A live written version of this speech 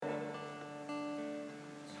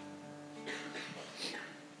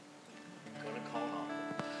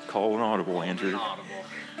call an audible, Andrew. An audible.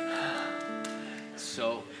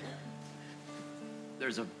 So,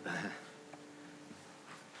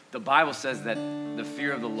 the Bible says that the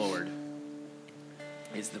fear of the Lord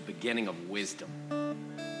is the beginning of wisdom.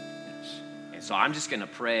 Yes. And so I'm just going to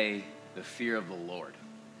pray the fear of the Lord.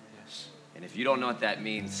 Yes. And if you don't know what that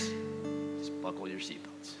means, just buckle your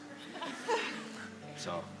seatbelts.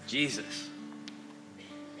 So, Jesus,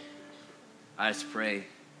 I just pray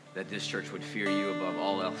that this church would fear you above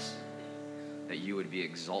all else, that you would be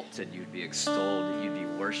exalted, you'd be extolled, that you'd be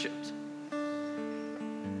worshiped.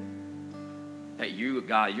 That you,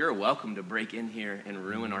 God, you're welcome to break in here and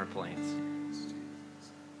ruin our plans.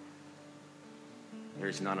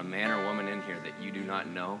 There's not a man or woman in here that you do not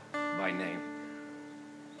know by name.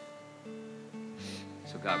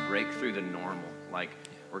 So God, break through the normal. Like,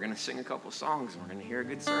 we're going to sing a couple songs and we're going to hear a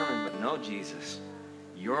good sermon, but no, Jesus,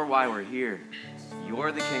 you're why we're here.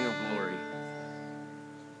 You're the King of glory.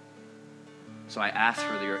 So I ask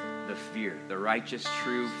for the fear, the righteous,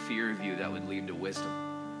 true fear of you that would lead to wisdom.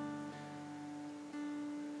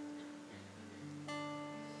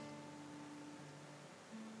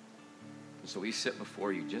 So we sit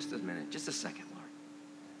before you just a minute, just a second, Lord.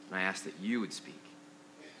 And I ask that you would speak.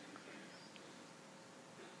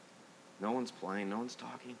 No one's playing, no one's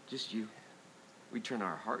talking, just you. We turn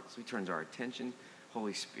our hearts, we turn our attention.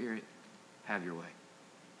 Holy Spirit, have your way.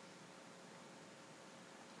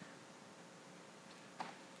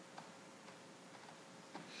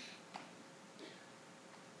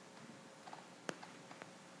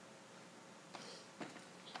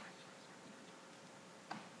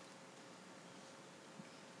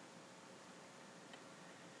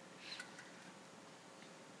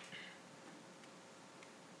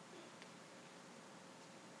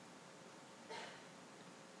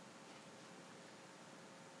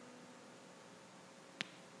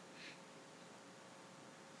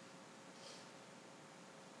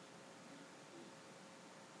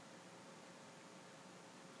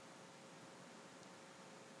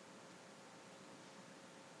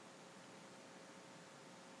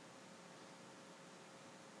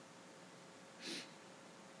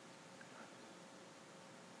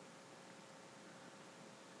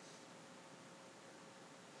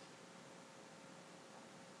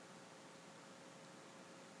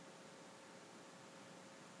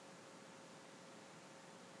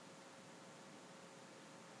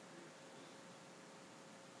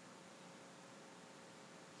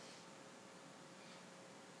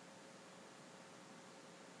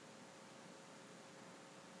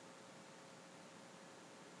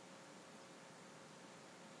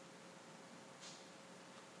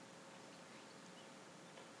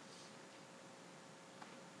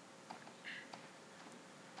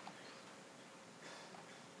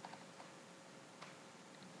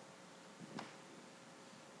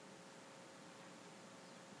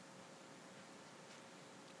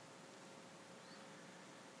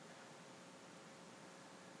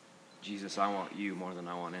 Jesus, I want you more than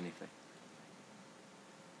I want anything.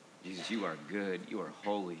 Jesus, you are good, you are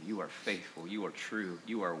holy, you are faithful, you are true,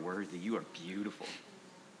 you are worthy, you are beautiful.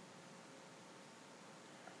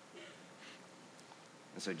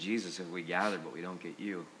 And so, Jesus, if we gather but we don't get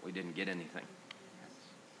you, we didn't get anything.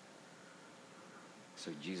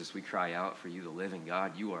 So, Jesus, we cry out for you, the living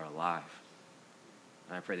God. You are alive.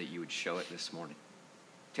 And I pray that you would show it this morning,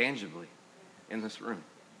 tangibly, in this room.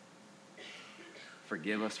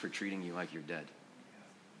 Forgive us for treating you like you're dead.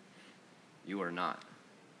 You are not.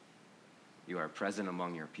 You are present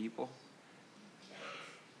among your people.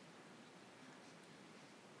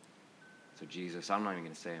 So, Jesus, I'm not even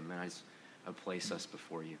going to say amen. I place us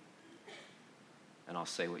before you. And I'll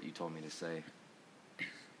say what you told me to say.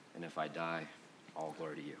 And if I die, all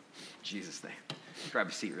glory to you. In Jesus' name. Grab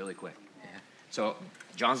a seat really quick. So,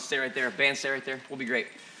 John, stay right there. Band, stay right there. We'll be great.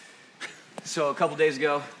 So a couple days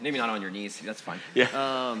ago, maybe not on your knees, that's fine. Yeah.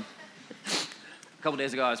 A couple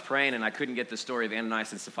days ago, I was praying, and I couldn't get the story of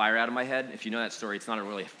Ananias and Sapphira out of my head. If you know that story, it's not a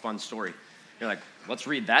really fun story. You're like, let's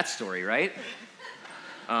read that story, right?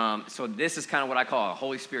 So this is kind of what I call a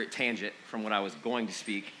Holy Spirit tangent from what I was going to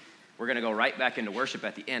speak. We're going to go right back into worship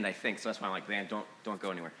at the end, I think. So that's why I'm like, man, don't go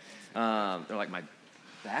anywhere. They're like my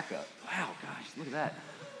backup. Wow, gosh, look at that.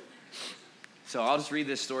 So I'll just read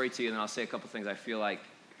this story to you, and then I'll say a couple things I feel like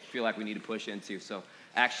we need to push into. So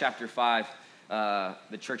Acts chapter 5,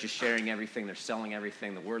 the church is sharing everything. They're selling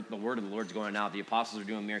everything. The word of the Lord's going out. The apostles are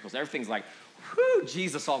doing miracles. Everything's like, whoo,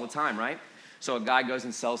 Jesus all the time, right? So a guy goes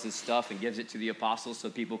and sells his stuff and gives it to the apostles so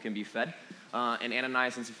people can be fed. And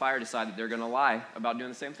Ananias and Sapphira decide that they're going to lie about doing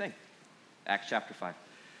the same thing. Acts chapter 5.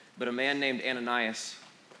 But a man named Ananias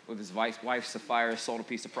with his wife Sapphira sold a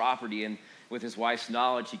piece of property, and with his wife's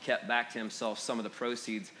knowledge, he kept back to himself some of the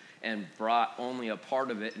proceeds and brought only a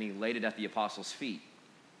part of it, and he laid it at the apostles' feet.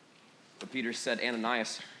 But Peter said,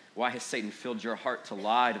 Ananias, why has Satan filled your heart to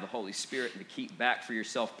lie to the Holy Spirit and to keep back for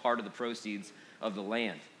yourself part of the proceeds of the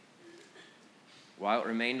land? While it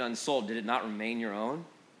remained unsold, did it not remain your own?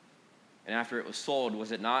 And after it was sold,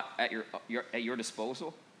 was it not at your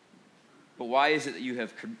disposal? But why is it that you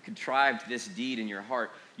have contrived this deed in your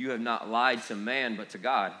heart? You have not lied to man, but to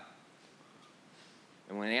God.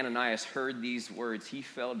 And when Ananias heard these words, he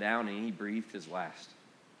fell down and he breathed his last.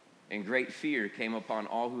 And great fear came upon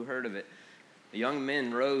all who heard of it. The young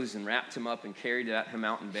men rose and wrapped him up and carried him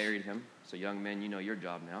out and buried him. So young men, you know your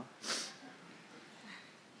job now.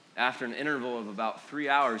 After an interval of about 3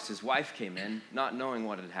 hours, his wife came in, not knowing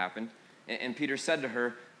what had happened. And Peter said to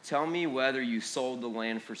her, tell me whether you sold the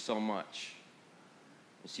land for so much.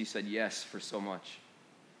 And she said, yes, for so much.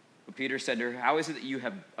 But Peter said to her, how is it that you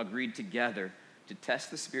have agreed together to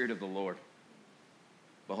test the Spirit of the Lord?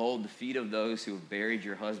 Behold, the feet of those who have buried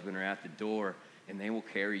your husband are at the door, and they will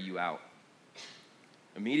carry you out.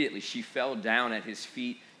 Immediately she fell down at his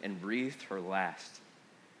feet and breathed her last.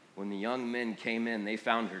 When the young men came in, they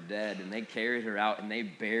found her dead, and they carried her out, and they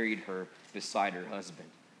buried her beside her husband.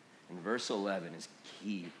 And verse 11 is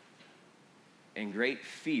key. And great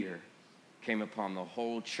fear came upon the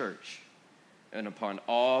whole church and upon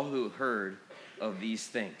all who heard of these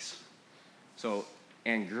things. So,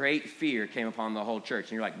 and great fear came upon the whole church.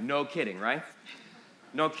 And you're like, no kidding, right?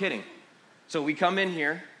 No kidding. So we come in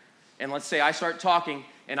here, and let's say I start talking,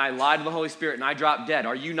 and I lie to the Holy Spirit, and I drop dead.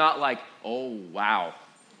 Are you not like, oh, wow.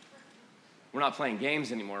 We're not playing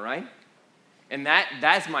games anymore, right? And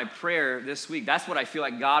that's my prayer this week. That's what I feel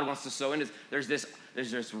like God wants to sow in. There's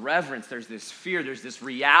this reverence, there's this fear, there's this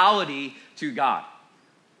reality to God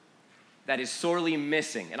that is sorely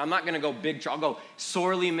missing. And I'm not going to go big, I'll go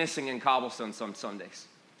sorely missing in Cobblestone some Sundays.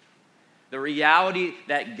 The reality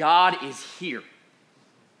that God is here,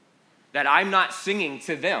 that I'm not singing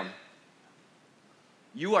to them.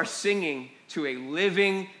 You are singing to a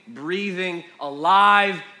living, breathing,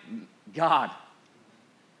 alive God.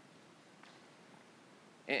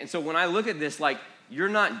 And so when I look at this, like, you're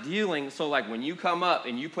not dealing, so like when you come up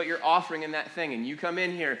and you put your offering in that thing and you come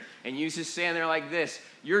in here and you just stand there like this,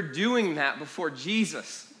 you're doing that before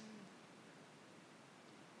Jesus.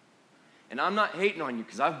 And I'm not hating on you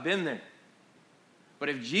because I've been there. But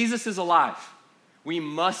if Jesus is alive, we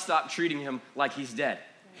must stop treating him like he's dead.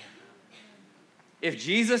 If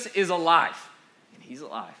Jesus is alive, and he's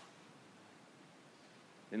alive,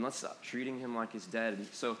 then let's stop treating him like he's dead. And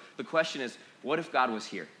so the question is, what if God was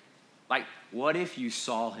here? Like, what if you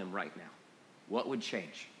saw him right now? What would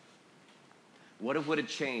change? What would have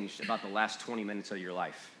changed about the last 20 minutes of your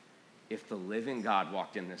life if the living God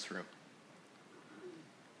walked in this room?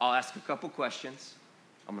 I'll ask a couple questions.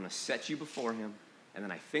 I'm going to set you before him, and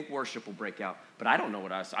then I think worship will break out. But I don't know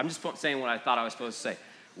what I'm just saying what I thought I was supposed to say.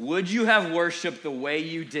 Would you have worshiped the way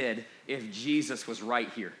you did if Jesus was right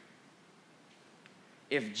here?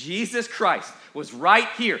 If Jesus Christ was right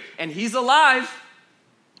here and he's alive,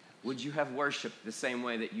 would you have worshiped the same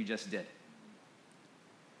way that you just did?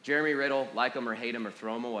 Jeremy Riddle, like him or hate him or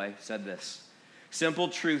throw him away, said this: simple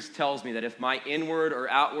truth tells me that if my inward or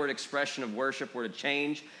outward expression of worship were to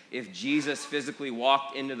change, if Jesus physically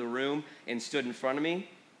walked into the room and stood in front of me,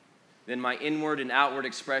 then my inward and outward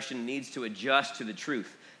expression needs to adjust to the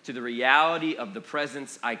truth, to the reality of the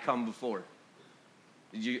presence I come before.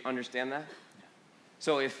 Did you understand that?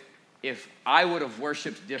 So if I would have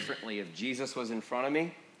worshiped differently if Jesus was in front of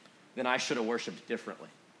me, then I should have worshiped differently.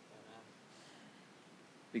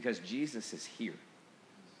 Because Jesus is here.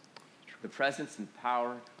 The presence and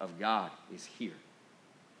power of God is here.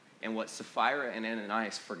 And what Sapphira and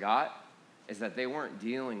Ananias forgot is that they weren't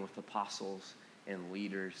dealing with apostles and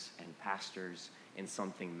leaders and pastors in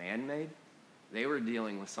something man-made. They were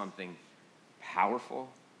dealing with something powerful,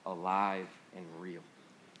 alive, and real.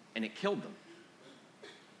 And it killed them.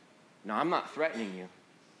 Now, I'm not threatening you,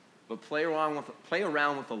 but play around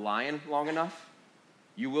with a lion long enough,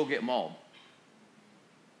 you will get mauled.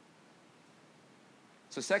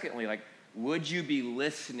 So secondly, like, would you be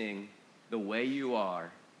listening the way you are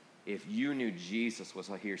if you knew Jesus was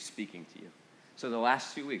here speaking to you? So the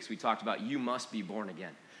last 2 weeks, we talked about you must be born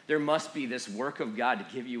again. There must be this work of God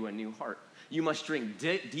to give you a new heart. You must drink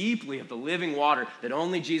deeply of the living water that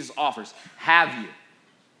only Jesus offers. Have you?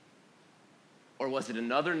 Or was it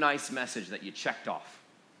another nice message that you checked off?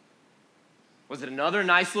 Was it another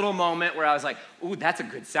nice little moment where I was like, ooh, that's a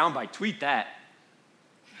good soundbite, tweet that.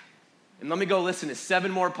 And let me go listen to 7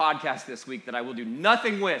 more podcasts this week that I will do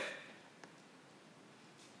nothing with.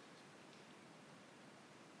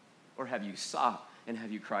 Or have you sought and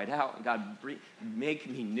have you cried out? God, make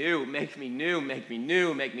me new, make me new, make me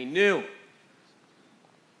new, make me new.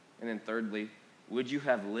 And then thirdly, would you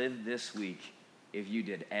have lived this week if you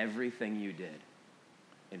did everything you did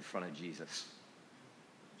in front of Jesus?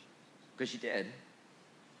 Because you did.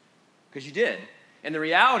 Because you did. And the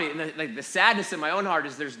reality, and the sadness in my own heart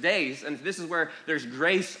is there's days, and this is where there's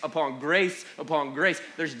grace upon grace upon grace.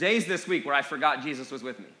 There's days this week where I forgot Jesus was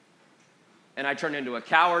with me. And I turned into a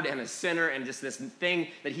coward and a sinner and just this thing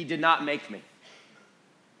that he did not make me.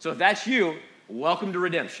 So if that's you, welcome to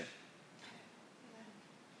redemption.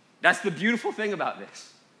 That's the beautiful thing about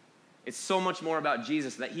this. It's so much more about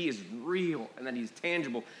Jesus, that he is real and that he's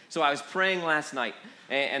tangible. So I was praying last night,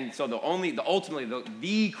 and so ultimately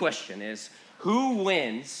the question is, who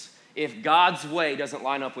wins if God's way doesn't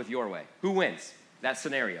line up with your way? Who wins that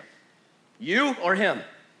scenario? You or him?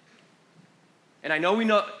 And I know we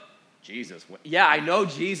know Jesus. Yeah, I know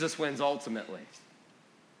Jesus wins ultimately.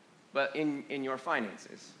 But in your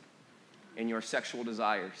finances, in your sexual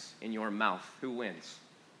desires, in your mouth, who wins?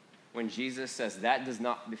 When Jesus says that does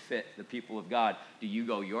not befit the people of God, do you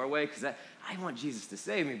go your way? Because I want Jesus to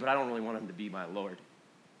save me, but I don't really want him to be my Lord.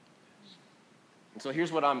 And so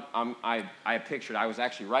here's what I pictured. I was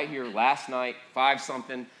actually right here last night,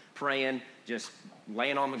 5-something, praying, just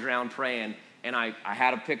laying on the ground praying, and I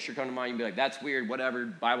had a picture come to mind. You'd be like, that's weird, whatever,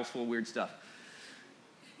 Bible's full of weird stuff.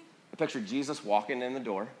 I pictured Jesus walking in the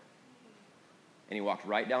door, and he walked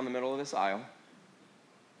right down the middle of this aisle,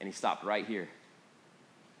 and he stopped right here.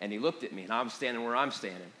 And he looked at me, and I'm standing where I'm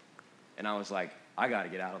standing, and I was like, I got to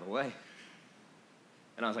get out of the way.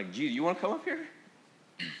 And I was like, Jesus, you want to come up here?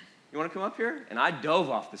 You want to come up here? And I dove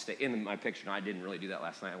off the stage. In my picture, no, I didn't really do that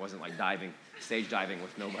last night. I wasn't like stage diving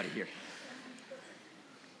with nobody here.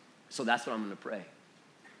 So that's what I'm going to pray.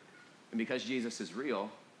 And because Jesus is real,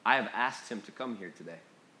 I have asked him to come here today.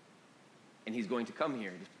 And he's going to come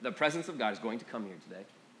here. The presence of God is going to come here today.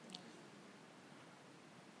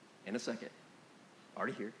 In a second.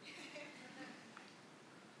 Already here.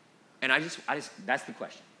 And I just, that's the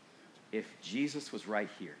question. If Jesus was right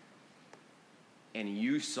here, and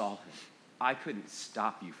you saw him, I couldn't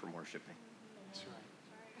stop you from worshiping. That's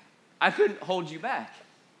right. I couldn't hold you back.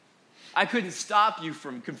 I couldn't stop you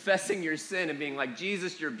from confessing your sin and being like,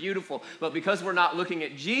 Jesus, you're beautiful. But because we're not looking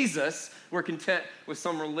at Jesus, we're content with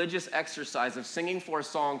some religious exercise of singing 4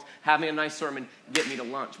 songs, having a nice sermon, get me to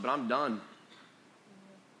lunch. But I'm done.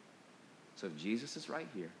 So if Jesus is right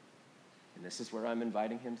here, and this is where I'm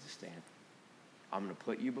inviting him to stand, I'm going to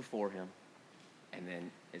put you before him. And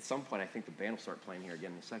then at some point, I think the band will start playing here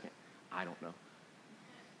again in a second. I don't know.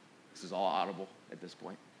 This is all audible at this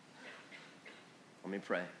point. Let me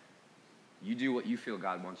pray. You do what you feel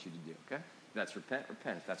God wants you to do, okay? If that's repent,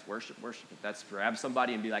 repent. If that's worship, worship. If that's grab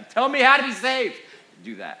somebody and be like, tell me how to be saved,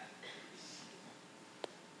 do that.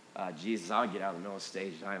 Jesus, I'll get out of the middle of the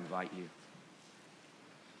stage and I invite you.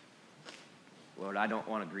 Lord, I don't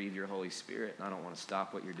want to grieve your Holy Spirit, and I don't want to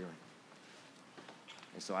stop what you're doing.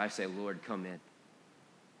 And so I say, Lord, come in.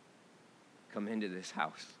 Come into this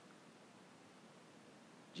house.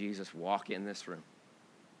 Jesus, walk in this room.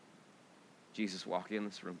 Jesus, walk in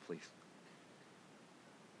this room, please.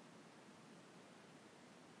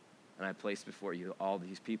 And I place before you all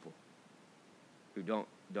these people who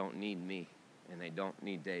don't need me, and they don't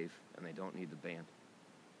need Dave, and they don't need the band.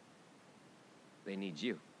 They need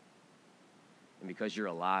you. And because you're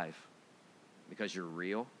alive, because you're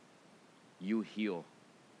real, you heal,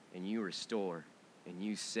 and you restore, and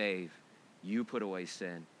you save. You put away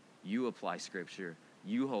sin. You apply Scripture.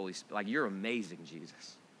 You, Holy Spirit, like you're amazing,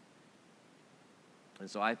 Jesus. And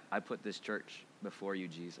so I put this church before you,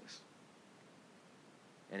 Jesus.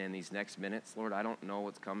 And in these next minutes, Lord, I don't know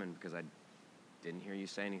what's coming because I didn't hear you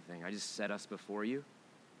say anything. I just set us before you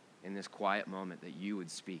in this quiet moment that you would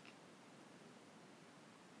speak.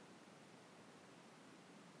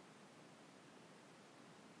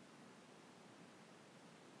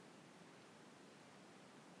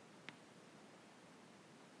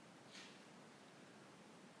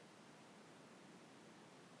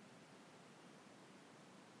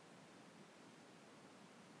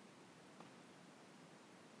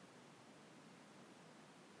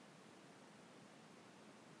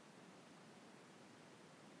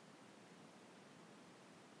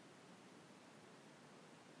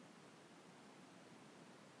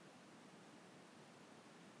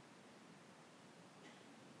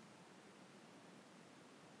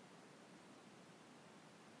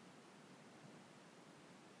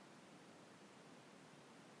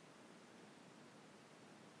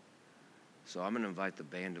 So I'm going to invite the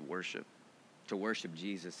band to worship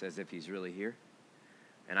Jesus as if he's really here.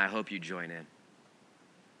 And I hope you join in.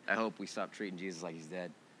 I hope we stop treating Jesus like he's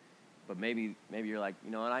dead. But maybe you're like,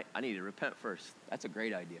 you know what, I need to repent first. That's a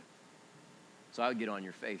great idea. So I would get on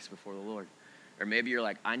your face before the Lord. Or maybe you're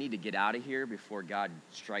like, I need to get out of here before God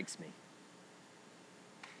strikes me.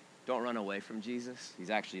 Don't run away from Jesus. He's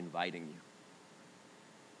actually inviting you.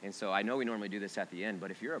 And so I know we normally do this at the end,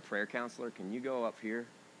 but if you're a prayer counselor, can you go up here?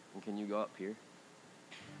 And can you go up here?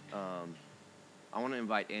 I want to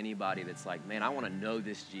invite anybody that's like, man, I want to know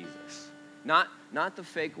this Jesus. Not the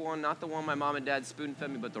fake one, not the one my mom and dad spoon-fed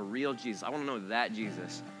me, but the real Jesus. I want to know that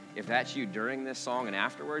Jesus. If that's you during this song and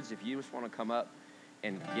afterwards, if you just want to come up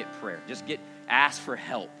and get prayer, ask for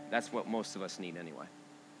help. That's what most of us need anyway.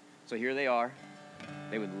 So here they are.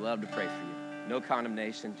 They would love to pray for you. No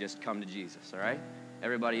condemnation, just come to Jesus, all right?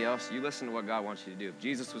 Everybody else, you listen to what God wants you to do. If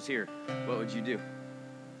Jesus was here, what would you do?